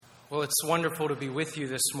Well, it's wonderful to be with you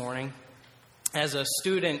this morning. As a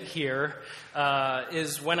student here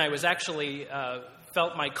is when I was actually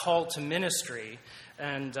felt my call to ministry.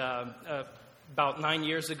 And about 9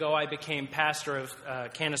 years ago, I became pastor of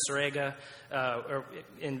Canaseraga, or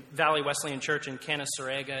in Valley Wesleyan Church in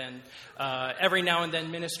Canaseraga. And every now and then,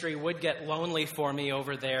 ministry would get lonely for me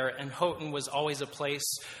over there. And Houghton was always a place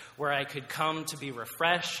where I could come to be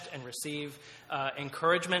refreshed and receive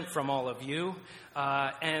encouragement from all of you.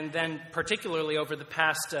 And then particularly over the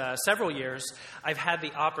past several years, I've had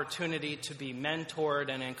the opportunity to be mentored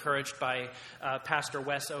and encouraged by Pastor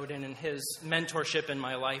Wes Oden, and his mentorship in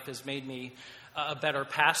my life has made me a better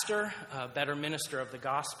pastor, a better minister of the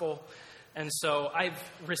gospel. And so I've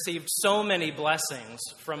received so many blessings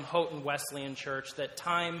from Houghton Wesleyan Church that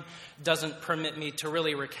time doesn't permit me to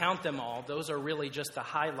really recount them all. Those are really just the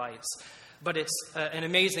highlights. But it's an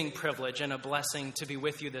amazing privilege and a blessing to be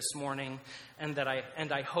with you this morning, and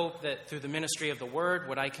I hope that through the ministry of the Word,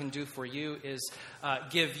 what I can do for you is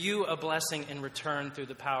give you a blessing in return through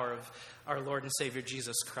the power of our Lord and Savior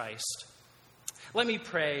Jesus Christ. Let me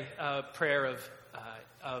pray a prayer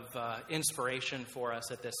of inspiration for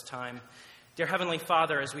us at this time. Dear Heavenly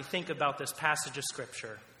Father, as we think about this passage of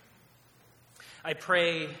Scripture, I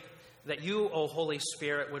pray that you, O Holy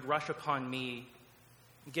Spirit, would rush upon me.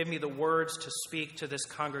 Give me the words to speak to this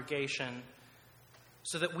congregation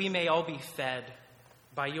so that we may all be fed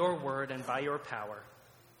by your word and by your power.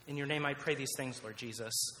 In your name I pray these things, Lord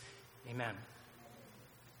Jesus. Amen.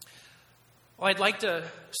 Well, I'd like to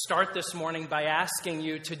start this morning by asking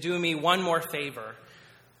you to do me one more favor.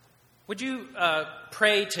 Would you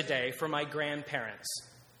pray today for my grandparents?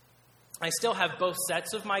 I still have both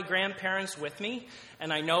sets of my grandparents with me,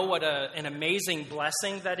 and I know what an amazing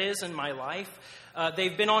blessing that is in my life.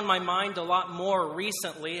 They've been on my mind a lot more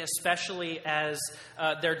recently, especially as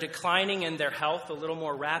they're declining in their health a little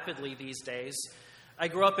more rapidly these days. I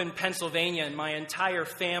grew up in Pennsylvania, and my entire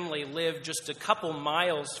family lived just a couple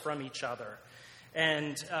miles from each other.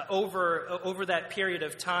 And over that period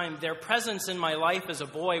of time, their presence in my life as a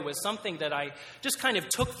boy was something that I just kind of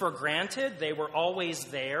took for granted. They were always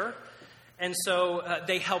there. And so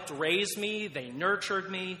they helped raise me, they nurtured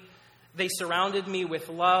me, they surrounded me with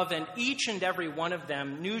love, and each and every one of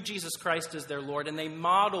them knew Jesus Christ as their Lord, and they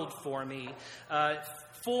modeled for me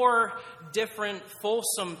 4 different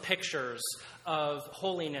fulsome pictures of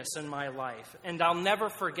holiness in my life. And I'll never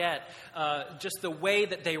forget just the way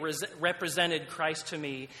that they represented Christ to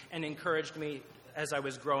me and encouraged me as I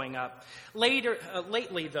was growing up.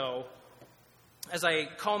 Lately, though, as I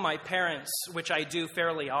call my parents, which I do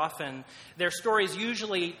fairly often, their stories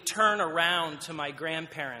usually turn around to my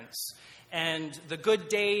grandparents and the good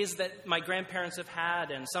days that my grandparents have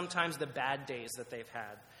had and sometimes the bad days that they've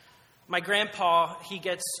had. My grandpa, he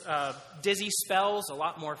gets dizzy spells a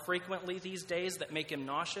lot more frequently these days that make him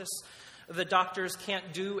nauseous. The doctors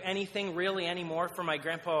can't do anything really anymore for my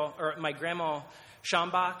grandma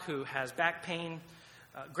Schambach, who has back pain.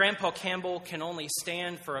 Grandpa Campbell can only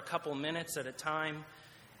stand for a couple minutes at a time.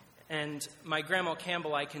 And my Grandma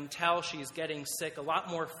Campbell, I can tell she's getting sick a lot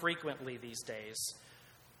more frequently these days.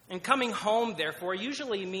 And coming home, therefore,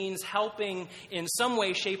 usually means helping in some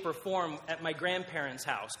way, shape, or form at my grandparents'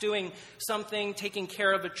 house. Doing something, taking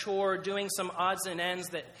care of a chore, doing some odds and ends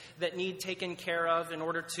that need taken care of in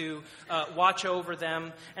order to watch over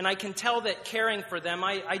them. And I can tell that caring for them,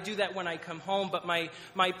 I do that when I come home, but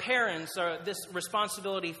my parents, this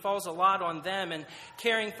responsibility falls a lot on them, and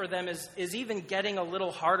caring for them is even getting a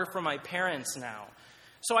little harder for my parents now.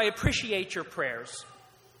 So I appreciate your prayers.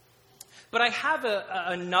 But I have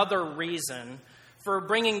another reason for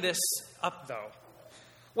bringing this up, though.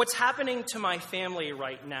 What's happening to my family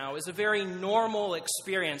right now is a very normal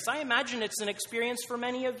experience. I imagine it's an experience for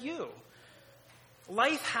many of you.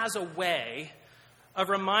 Life has a way of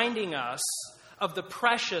reminding us of the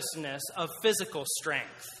preciousness of physical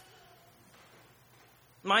strength.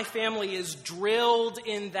 My family is drilled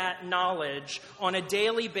in that knowledge on a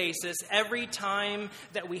daily basis every time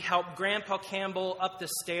that we help Grandpa Campbell up the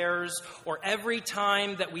stairs, or every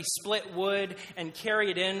time that we split wood and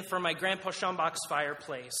carry it in for my Grandpa Schambach's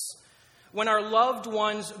fireplace. When our loved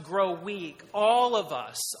ones grow weak, all of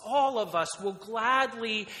us will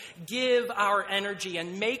gladly give our energy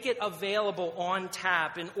and make it available on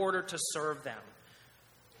tap in order to serve them.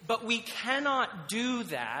 But we cannot do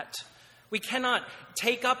that. We cannot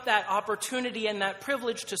take up that opportunity and that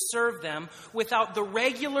privilege to serve them without the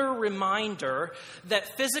regular reminder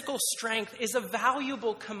that physical strength is a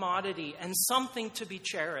valuable commodity and something to be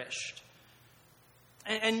cherished.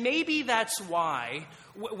 And maybe that's why,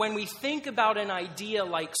 when we think about an idea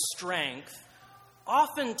like strength,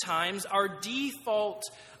 oftentimes our default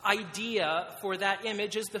idea for that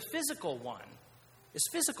image is the physical one, is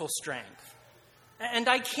physical strength. And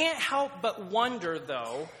I can't help but wonder,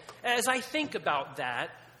 though, as I think about that,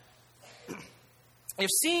 if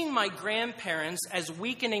seeing my grandparents as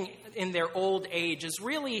weakening in their old age is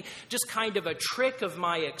really just kind of a trick of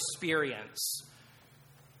my experience.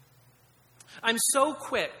 I'm so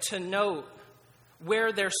quick to note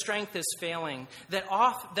where their strength is failing that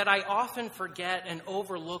I often forget and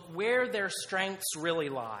overlook where their strengths really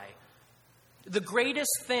lie. The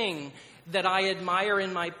greatest thing that I admire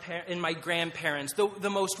in my grandparents, the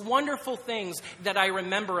most wonderful things that I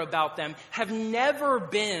remember about them, have never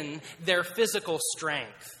been their physical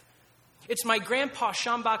strength. It's my Grandpa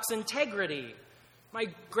Schambach's integrity, my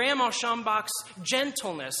Grandma Schambach's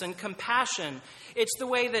gentleness and compassion. It's the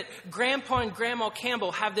way that Grandpa and Grandma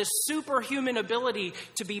Campbell have this superhuman ability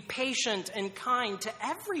to be patient and kind to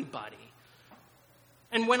everybody.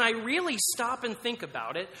 And when I really stop and think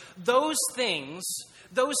about it, those things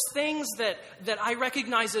that I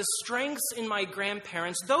recognize as strengths in my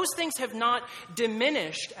grandparents, those things have not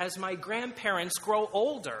diminished as my grandparents grow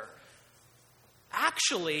older.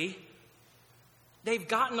 Actually, they've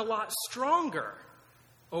gotten a lot stronger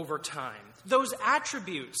over time. Those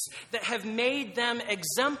attributes that have made them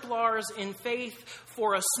exemplars in faith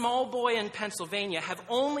for a small boy in Pennsylvania have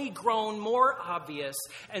only grown more obvious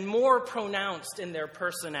and more pronounced in their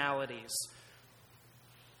personalities.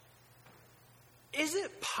 Is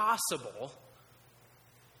it possible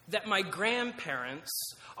that my grandparents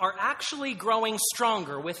are actually growing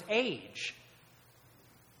stronger with age?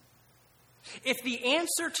 If the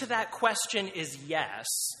answer to that question is yes,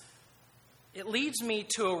 it leads me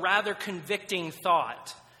to a rather convicting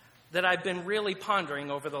thought that I've been really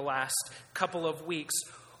pondering over the last couple of weeks.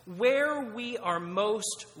 Where we are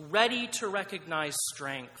most ready to recognize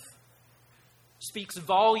strength speaks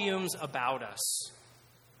volumes about us.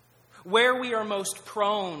 Where we are most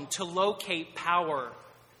prone to locate power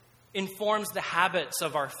informs the habits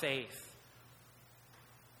of our faith.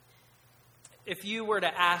 If you were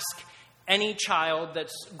to ask any child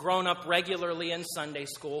that's grown up regularly in Sunday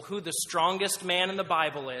school who the strongest man in the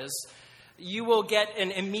Bible is, you will get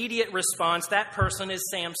an immediate response: that person is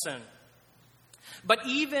Samson. But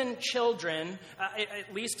even children,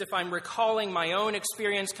 at least if I'm recalling my own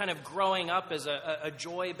experience kind of growing up as a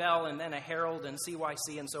Joy Bell and then a Herald and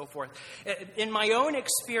CYC and so forth, in my own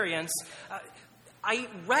experience, I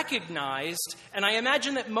recognized, and I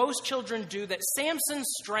imagine that most children do, that Samson's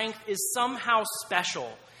strength is somehow special.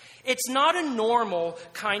 It's not a normal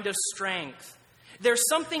kind of strength. There's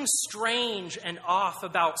something strange and off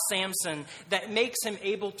about Samson that makes him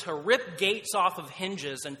able to rip gates off of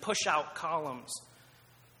hinges and push out columns.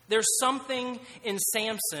 There's something in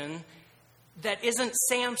Samson that isn't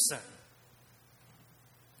Samson.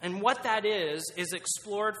 And what that is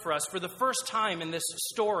explored for us for the first time in this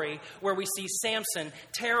story, where we see Samson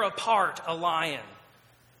tear apart a lion.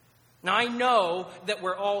 Now, I know that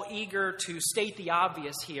we're all eager to state the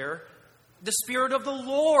obvious here. The Spirit of the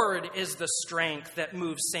Lord is the strength that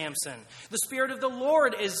moves Samson. The Spirit of the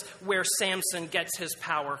Lord is where Samson gets his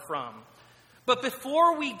power from. But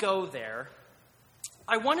before we go there,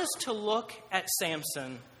 I want us to look at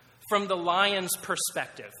Samson from the lion's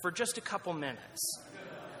perspective for just a couple minutes.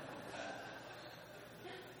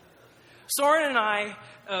 Soren and I,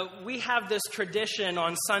 we have this tradition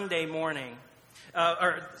on Sunday morning,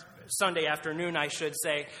 or Sunday afternoon, I should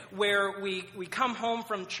say, where we come home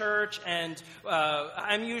from church, and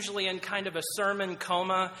I'm usually in kind of a sermon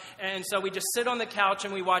coma, and so we just sit on the couch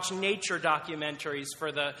and we watch nature documentaries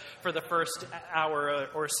for the first hour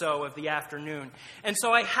or so of the afternoon. And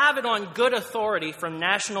so I have it on good authority from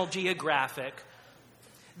National Geographic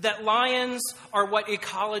that lions are what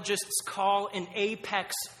ecologists call an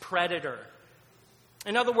apex predator.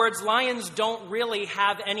 In other words, lions don't really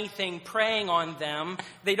have anything preying on them.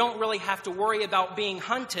 They don't really have to worry about being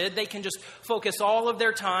hunted. They can just focus all of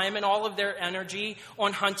their time and all of their energy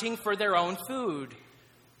on hunting for their own food.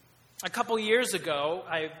 A couple years ago,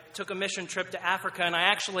 I took a mission trip to Africa, and I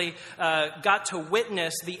actually got to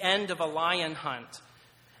witness the end of a lion hunt.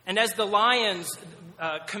 And as the lions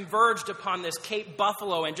converged upon this Cape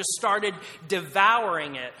buffalo and just started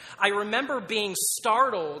devouring it, I remember being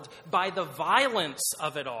startled by the violence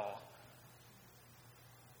of it all.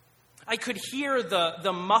 I could hear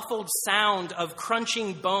the muffled sound of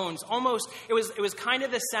crunching bones. Almost, it was kind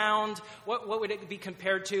of the sound, what would it be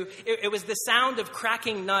compared to? It was the sound of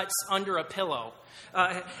cracking nuts under a pillow.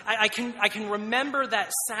 I can remember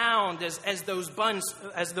that sound as those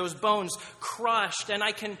bones crushed, and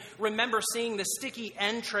I can remember seeing the sticky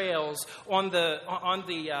entrails on the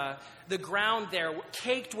ground there,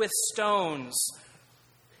 caked with stones.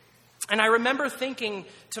 And I remember thinking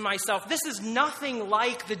to myself, this is nothing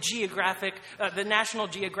like the National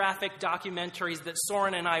Geographic documentaries that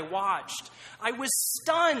Soren and I watched. I was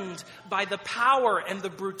stunned by the power and the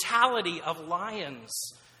brutality of lions.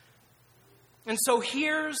 And so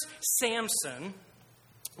here's Samson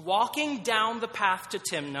walking down the path to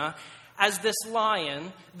Timnah as this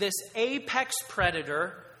lion, this apex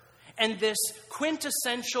predator, and this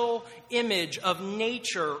quintessential image of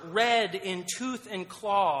nature red in tooth and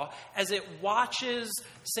claw as it watches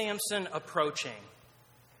Samson approaching.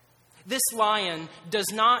 This lion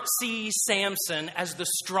does not see Samson as the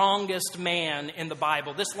strongest man in the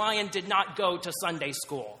Bible. This lion did not go to Sunday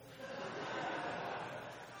school.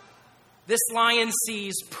 This lion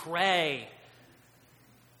sees prey.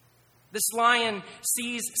 This lion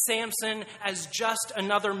sees Samson as just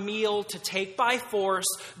another meal to take by force,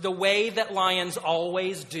 the way that lions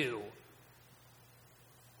always do.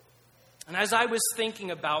 And as I was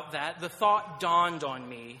thinking about that, the thought dawned on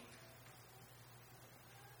me.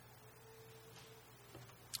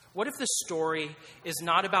 What if the story is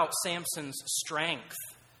not about Samson's strength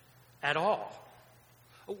at all?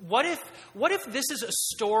 What if this is a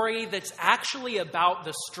story that's actually about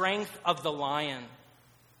the strength of the lion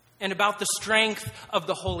and about the strength of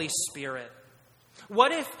the Holy Spirit?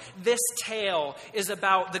 What if this tale is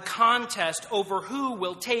about the contest over who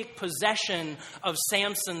will take possession of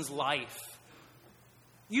Samson's life?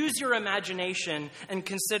 Use your imagination and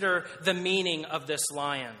consider the meaning of this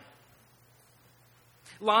lion.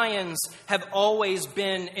 Lions have always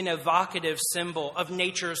been an evocative symbol of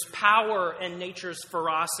nature's power and nature's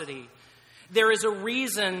ferocity. There is a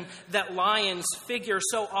reason that lions figure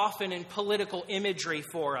so often in political imagery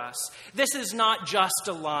for us. This is not just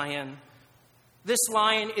a lion. This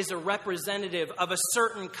lion is a representative of a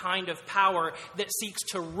certain kind of power that seeks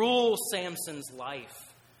to rule Samson's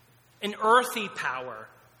life. An earthy power.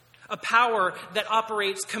 A power that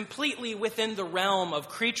operates completely within the realm of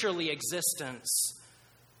creaturely existence.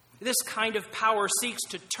 This kind of power seeks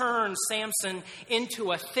to turn Samson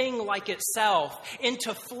into a thing like itself,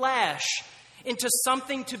 into flesh, into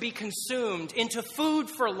something to be consumed, into food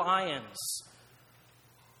for lions.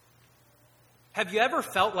 Have you ever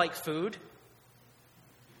felt like food?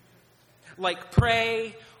 Like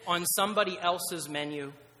prey on somebody else's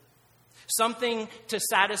menu? Something to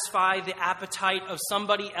satisfy the appetite of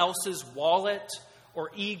somebody else's wallet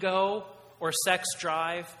or ego or sex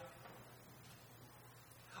drive?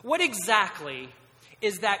 What exactly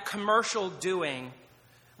is that commercial doing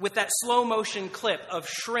with that slow motion clip of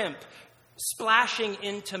shrimp splashing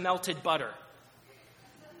into melted butter?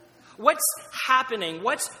 What's happening?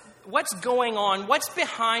 What's going on? What's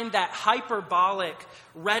behind that hyperbolic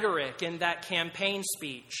rhetoric in that campaign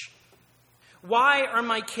speech? Why are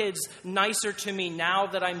my kids nicer to me now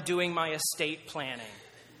that I'm doing my estate planning?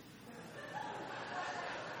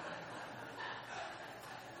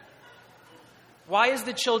 Why is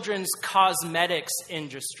the children's cosmetics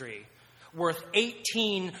industry worth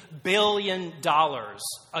 $18 billion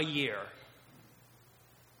a year?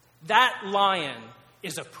 That lion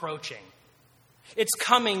is approaching. It's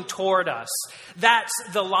coming toward us. That's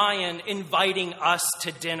the lion inviting us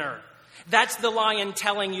to dinner. That's the lion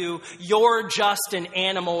telling you, you're just an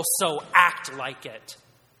animal, so act like it.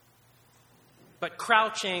 But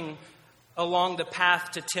crouching along the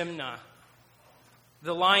path to Timnah,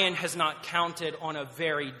 the lion has not counted on a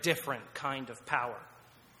very different kind of power.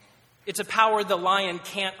 It's a power the lion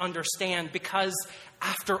can't understand because,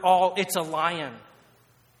 after all, it's a lion.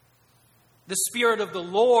 The Spirit of the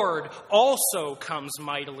Lord also comes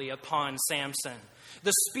mightily upon Samson.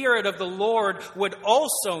 The Spirit of the Lord would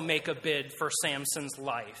also make a bid for Samson's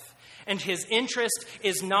life. And his interest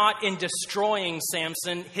is not in destroying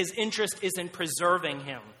Samson. His interest is in preserving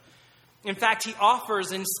him. In fact, he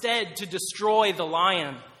offers instead to destroy the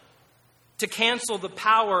lion, to cancel the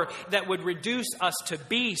power that would reduce us to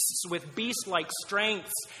beasts with beast-like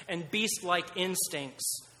strengths and beast-like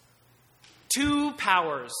instincts. Two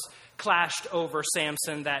powers clashed over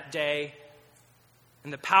Samson that day,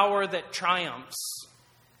 and the power that triumphs,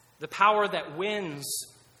 the power that wins,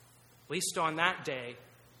 at least on that day,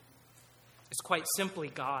 is quite simply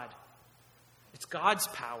God. It's God's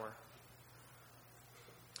power.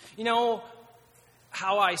 You know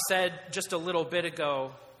how I said just a little bit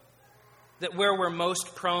ago that where we're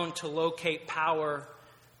most prone to locate power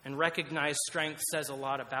and recognize strength says a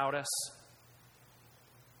lot about us.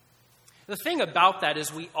 The thing about that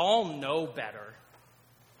is we all know better.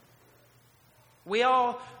 We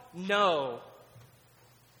all know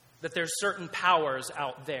that there's certain powers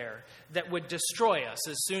out there that would destroy us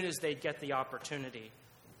as soon as they get the opportunity.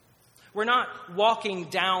 We're not walking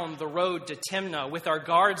down the road to Timnah with our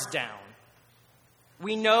guards down.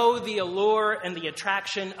 We know the allure and the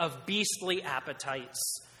attraction of beastly appetites.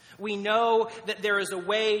 We know that there is a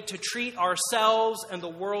way to treat ourselves and the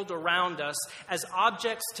world around us as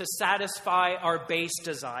objects to satisfy our base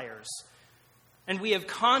desires. And we have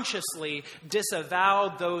consciously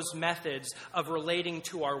disavowed those methods of relating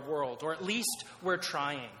to our world, or at least we're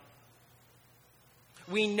trying.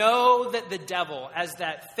 We know that the devil, as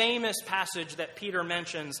that famous passage that Peter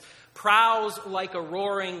mentions, prowls like a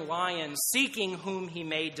roaring lion, seeking whom he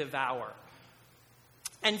may devour.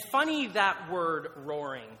 And funny that word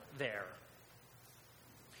roaring there.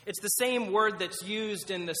 It's the same word that's used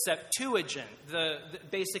in the Septuagint,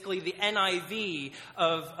 basically the NIV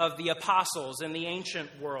of the apostles in the ancient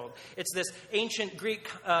world. It's this ancient Greek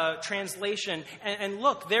translation. And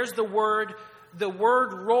look, there's the word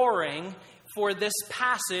roaring for this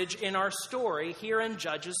passage in our story here in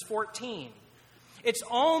Judges 14. It's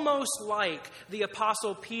almost like the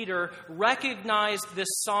Apostle Peter recognized this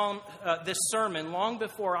sermon long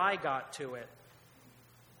before I got to it.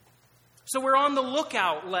 So we're on the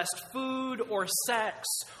lookout lest food or sex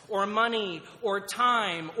or money or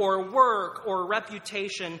time or work or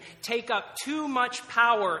reputation take up too much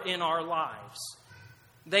power in our lives.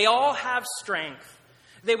 They all have strength.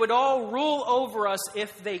 They would all rule over us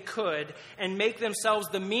if they could and make themselves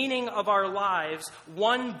the meaning of our lives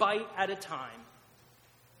one bite at a time.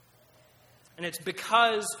 And it's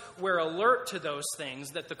because we're alert to those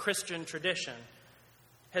things that the Christian tradition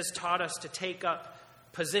has taught us to take up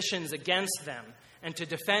positions against them and to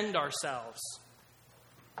defend ourselves.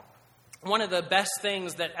 One of the best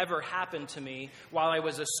things that ever happened to me while I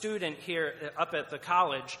was a student here up at the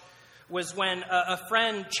college was when a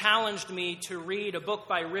friend challenged me to read a book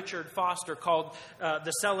by Richard Foster called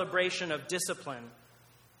The Celebration of Discipline.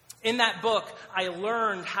 In that book, I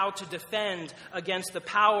learned how to defend against the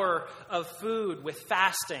power of food with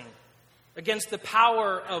fasting, against the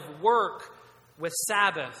power of work with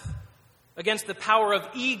Sabbath, against the power of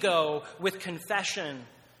ego with confession,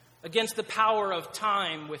 against the power of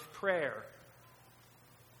time with prayer.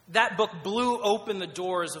 That book blew open the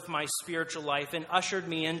doors of my spiritual life and ushered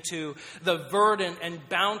me into the verdant and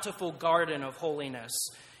bountiful garden of holiness.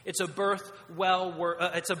 It's a book well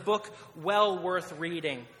worth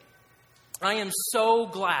reading. I am so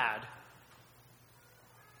glad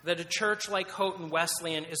that a church like Houghton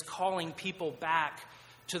Wesleyan is calling people back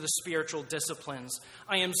to the spiritual disciplines.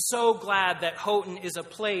 I am so glad that Houghton is a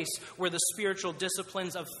place where the spiritual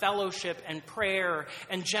disciplines of fellowship and prayer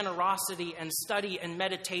and generosity and study and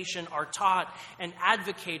meditation are taught and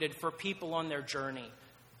advocated for people on their journey.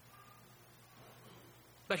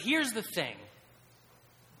 But here's the thing.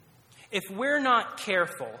 If we're not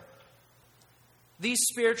careful, these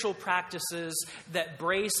spiritual practices that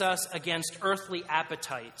brace us against earthly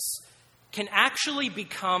appetites can actually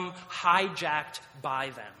become hijacked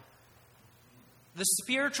by them. The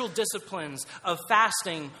spiritual disciplines of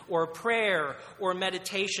fasting or prayer or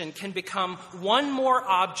meditation can become one more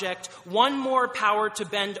object, one more power to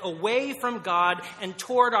bend away from God and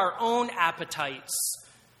toward our own appetites.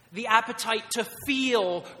 The appetite to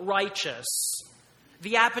feel righteous.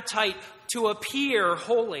 The appetite to appear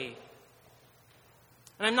holy.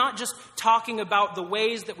 And I'm not just talking about the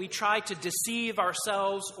ways that we try to deceive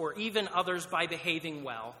ourselves or even others by behaving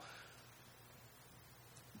well.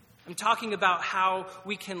 I'm talking about how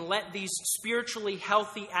we can let these spiritually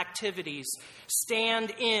healthy activities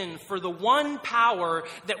stand in for the one power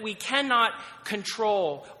that we cannot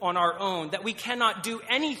control on our own, that we cannot do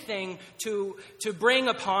anything to bring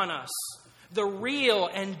upon us, the real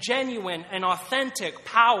and genuine and authentic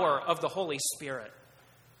power of the Holy Spirit.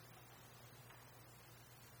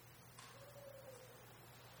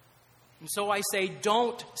 And so I say,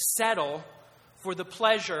 don't settle for the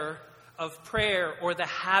pleasure of prayer or the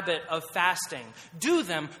habit of fasting. Do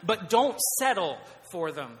them, but don't settle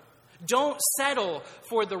for them. Don't settle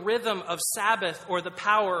for the rhythm of Sabbath or the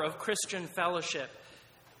power of Christian fellowship.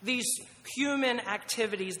 These human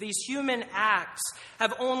activities, these human acts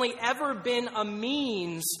have only ever been a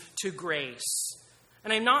means to grace.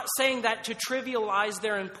 And I'm not saying that to trivialize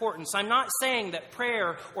their importance. I'm not saying that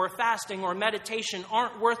prayer or fasting or meditation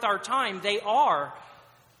aren't worth our time. They are.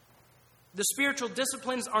 The spiritual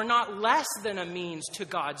disciplines are not less than a means to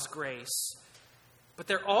God's grace. But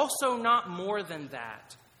they're also not more than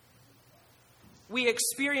that. We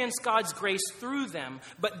experience God's grace through them,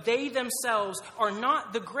 but they themselves are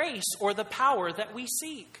not the grace or the power that we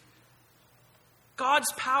seek.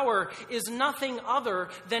 God's power is nothing other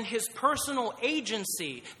than his personal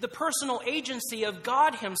agency, the personal agency of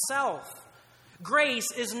God himself.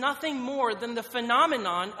 Grace is nothing more than the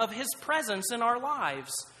phenomenon of his presence in our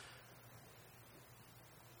lives.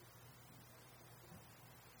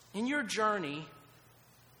 In your journey,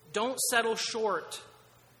 don't settle short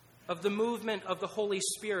of the movement of the Holy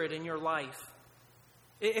Spirit in your life.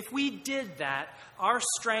 If we did that, our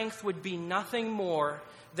strength would be nothing more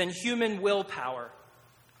than human willpower.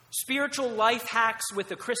 Spiritual life hacks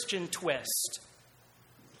with a Christian twist.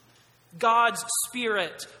 God's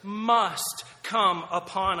Spirit must come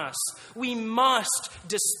upon us. We must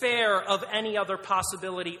despair of any other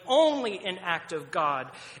possibility. Only an act of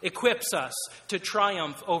God equips us to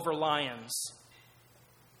triumph over lions.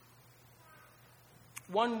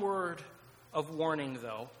 One word of warning,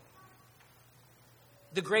 though.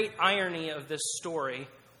 The great irony of this story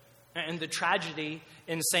and the tragedy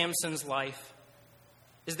in Samson's life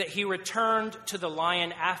is that he returned to the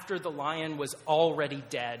lion after the lion was already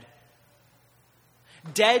dead.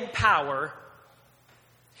 Dead power,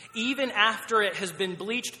 even after it has been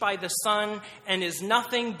bleached by the sun and is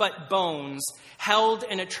nothing but bones, held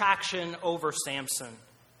an attraction over Samson.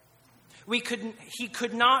 He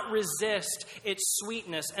could not resist its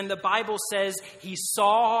sweetness, and the Bible says he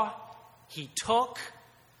saw, he took,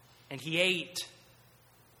 and he ate.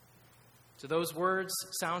 Do those words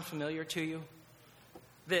sound familiar to you?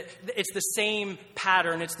 It's the same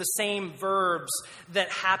pattern, it's the same verbs that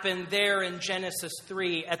happen there in Genesis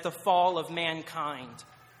 3 at the fall of mankind.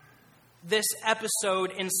 This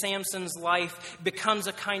episode in Samson's life becomes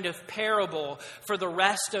a kind of parable for the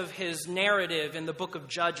rest of his narrative in the book of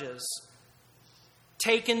Judges.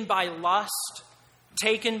 Taken by lust,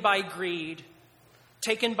 taken by greed,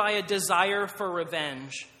 taken by a desire for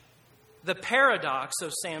revenge, the paradox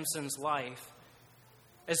of Samson's life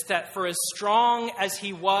is that for as strong as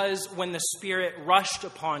he was when the Spirit rushed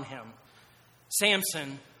upon him,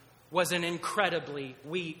 Samson was an incredibly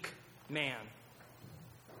weak man.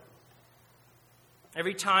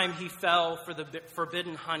 Every time he fell for the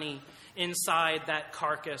forbidden honey inside that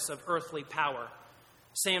carcass of earthly power,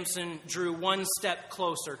 Samson drew one step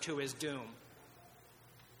closer to his doom.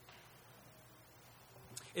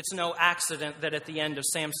 It's no accident that at the end of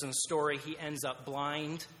Samson's story, he ends up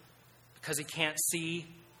blind because he can't see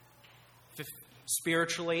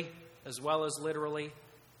spiritually as well as literally.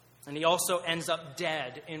 And he also ends up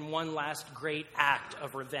dead in one last great act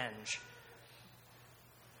of revenge.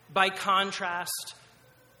 By contrast,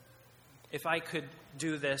 if I could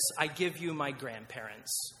do this, I give you my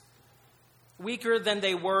grandparents. Weaker than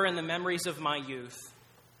they were in the memories of my youth,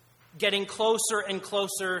 getting closer and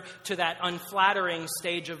closer to that unflattering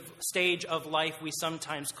stage of life we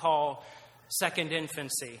sometimes call second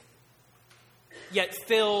infancy, yet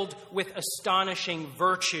filled with astonishing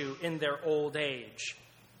virtue in their old age.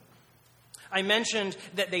 I mentioned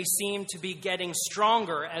that they seem to be getting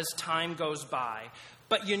stronger as time goes by,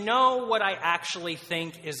 but you know what I actually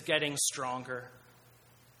think is getting stronger?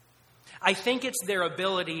 I think it's their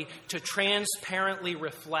ability to transparently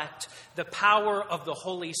reflect the power of the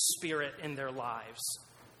Holy Spirit in their lives.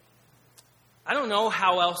 I don't know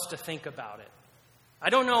how else to think about it.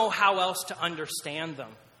 I don't know how else to understand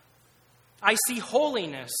them. I see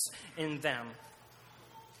holiness in them.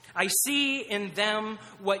 I see in them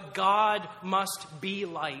what God must be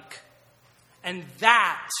like. And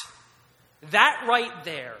that right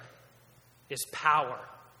there is power.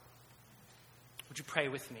 Would you pray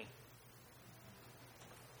with me?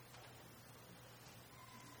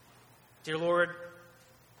 Dear Lord,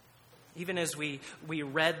 even as we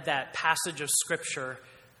read that passage of Scripture,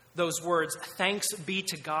 those words, "Thanks be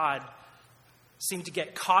to God," seem to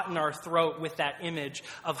get caught in our throat with that image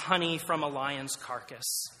of honey from a lion's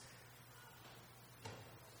carcass.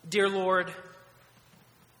 Dear Lord,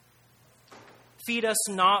 feed us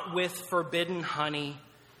not with forbidden honey,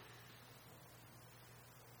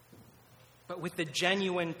 but with the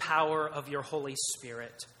genuine power of your Holy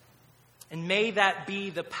Spirit. And may that be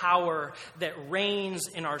the power that reigns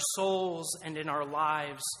in our souls and in our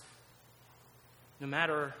lives, no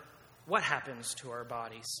matter what happens to our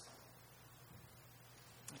bodies.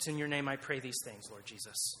 It's in your name I pray these things, Lord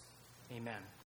Jesus. Amen.